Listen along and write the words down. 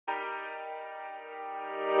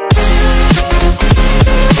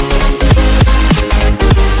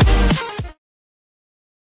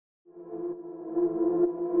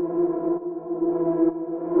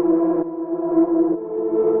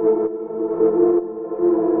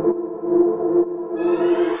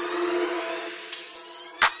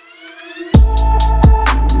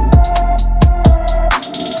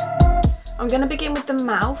going to begin with the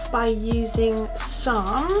mouth by using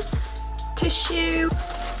some tissue,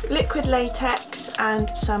 liquid latex and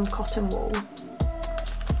some cotton wool.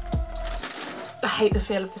 I hate the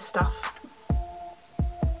feel of this stuff.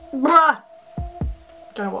 Bruh!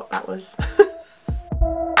 Don't know what that was.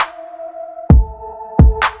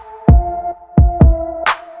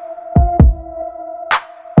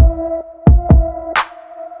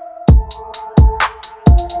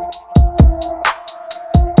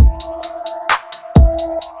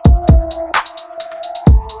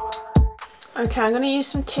 Okay, I'm going to use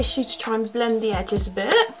some tissue to try and blend the edges a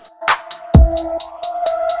bit.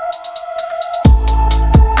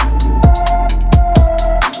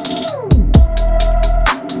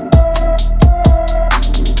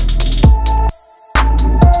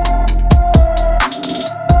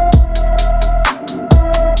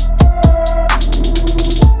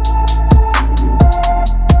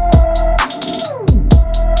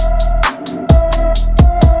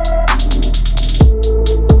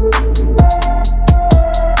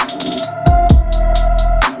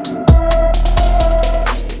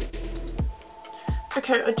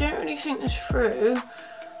 Okay, I don't really think this through.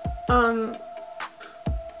 I'm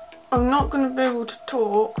not going to be able to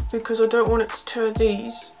talk because I don't want it to tear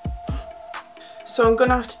these. So I'm going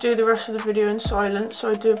to have to do the rest of the video in silence, so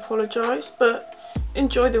I do apologise, but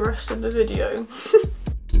enjoy the rest of the video.